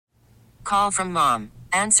call from mom.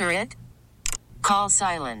 Answer it. Call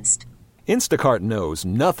silenced. Instacart knows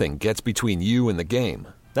nothing gets between you and the game.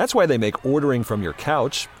 That's why they make ordering from your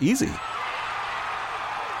couch easy.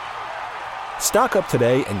 Stock up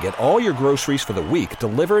today and get all your groceries for the week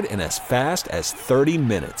delivered in as fast as 30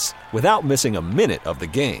 minutes without missing a minute of the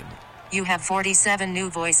game. You have 47 new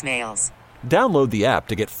voicemails. Download the app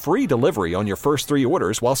to get free delivery on your first 3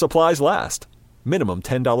 orders while supplies last. Minimum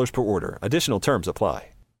 $10 per order. Additional terms apply.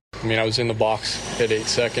 I mean, I was in the box at 8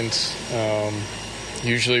 seconds.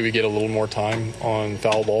 Usually we get a little more time on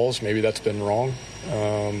foul balls. Maybe that's been wrong,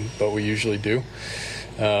 but we usually do.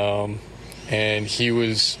 And he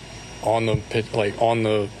was on the pit, like on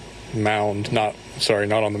the mound, not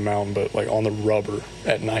on the mound, but like on the rubber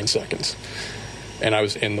at 9 seconds. And I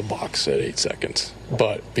was in the box at 8 seconds.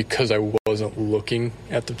 But because I wasn't looking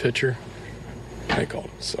at the pitcher, I called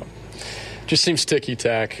him. So just seems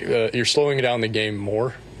ticky-tack. You're slowing down the game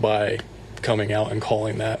more by coming out and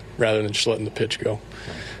calling that rather than just letting the pitch go.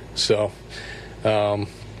 So, I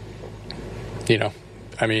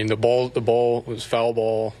mean, the ball was foul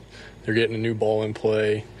ball. They're getting a new ball in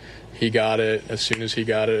play. He got it. As soon as he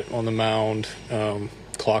got it on the mound,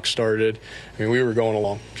 clock started. I mean, we were going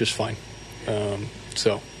along just fine. It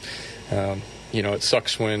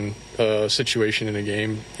sucks when a situation in a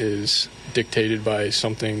game is dictated by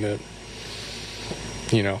something that,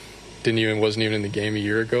 wasn't even in the game a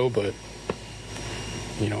year ago, but,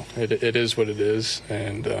 it is what it is.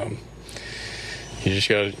 And you just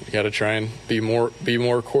got to try and be more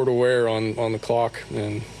court aware on the clock.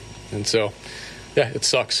 And so, yeah, it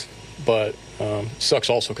sucks. But sucks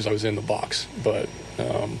also because I was in the box. But,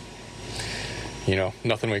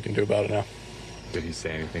 nothing we can do about it now. Did he say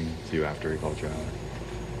anything to you after he called you out?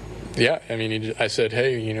 Yeah, I mean, I said,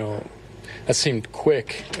 hey, that seemed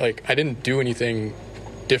quick. Like, I didn't do anything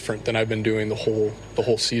different than I've been doing the whole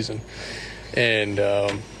season. And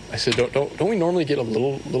I said, don't we normally get a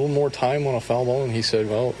little more time on a foul ball? And he said,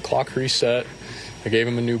 well, clock reset. I gave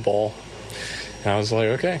him a new ball. And I was like,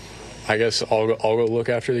 okay, I guess I'll go look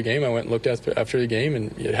after the game. I went and looked after the game,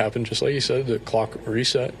 and it happened just like you said. The clock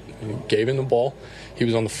reset. And gave him the ball. He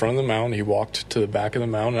was on the front of the mound. He walked to the back of the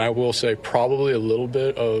mound. And I will say probably a little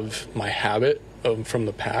bit of my habit from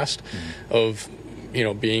the past of,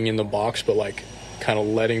 being in the box, but like kind of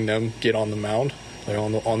letting them get on the mound, like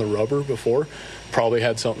on the rubber before, probably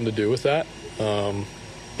had something to do with that.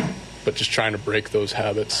 But just trying to break those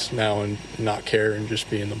habits now and not care and just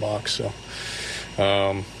be in the box. So,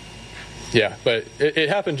 yeah, but it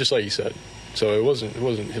happened just like you said. So it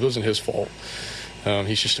wasn't his fault.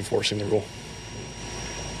 He's just enforcing the rule.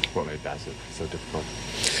 What made Bassett so difficult?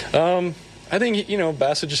 I think,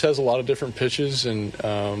 Bassett just has a lot of different pitches, and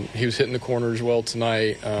he was hitting the corners well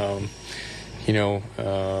tonight.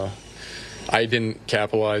 I didn't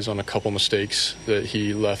capitalize on a couple mistakes that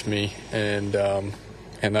he left me, and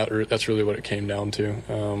that's really what it came down to,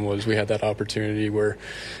 was we had that opportunity where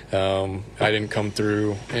I didn't come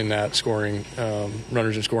through in that scoring,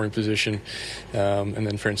 runners in scoring position, and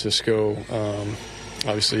then Francisco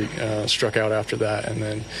obviously struck out after that, and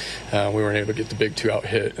then we weren't able to get the big 2-out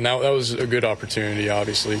hit. And that was a good opportunity,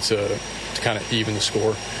 obviously, to kind of even the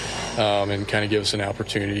score and kind of give us an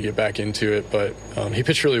opportunity to get back into it. But he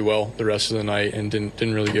pitched really well the rest of the night and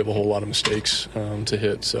didn't really give a whole lot of mistakes to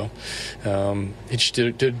hit. So he just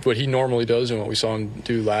did what he normally does and what we saw him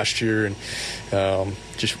do last year, and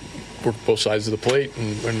just worked both sides of the plate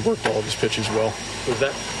and worked all of his pitches well. Was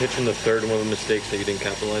that pitch in the third one of the mistakes that you didn't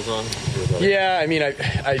capitalize on? Yeah, I mean,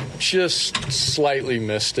 I just slightly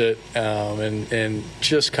missed it and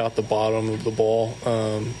just caught the bottom of the ball.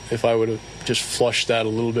 If I would have just flushed that a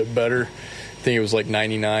little bit better, I think it was like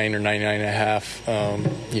 99 or 99 and a half.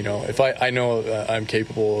 If I know I'm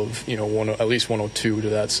capable of, at least 102 to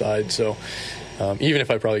that side. So even if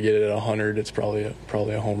I probably get it at 100, it's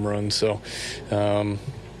probably a home run. So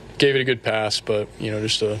gave it a good pass, but,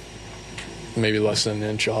 just maybe less than an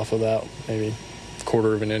inch off of that, maybe a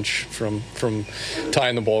quarter of an inch from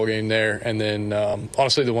tying the ball game there. And then,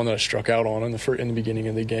 honestly, the one that I struck out on in the beginning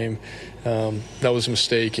of the game, that was a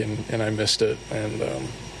mistake, and I missed it, and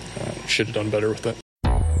should have done better with it.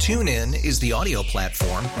 TuneIn is the audio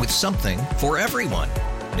platform with something for everyone.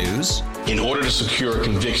 News. In order to secure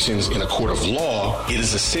convictions in a court of law, it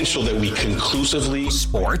is essential that we conclusively.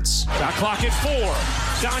 Sports. Got clock at 4.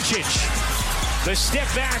 Doncic. The step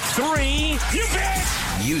back 3. You bet.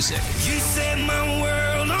 Music. You set my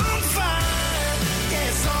world on fire.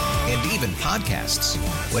 Yes, and even podcasts.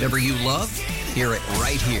 Whatever you love, hear it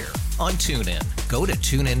right here on TuneIn. Go to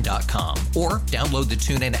TuneIn.com or download the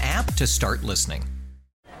TuneIn app to start listening.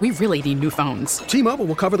 We really need new phones. T-Mobile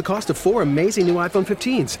will cover the cost of 4 amazing new iPhone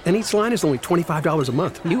 15s, and each line is only $25 a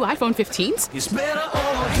month. New iPhone 15s? It's better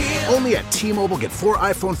over here. Only at T-Mobile, get 4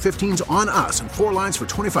 iPhone 15s on us and 4 lines for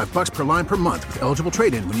 $25 per line per month with eligible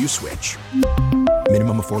trade-in when you switch.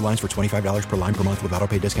 Minimum of 4 lines for $25 per line per month with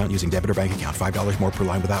autopay discount using debit or bank account. $5 more per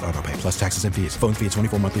line without autopay, plus taxes and fees. Phone fee at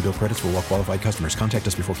 24 monthly bill credits for well-qualified customers. Contact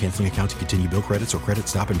us before canceling account to continue bill credits or credit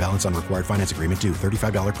stop and balance on required finance agreement due.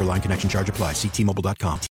 $35 per line connection charge applies. See T-Mobile.com.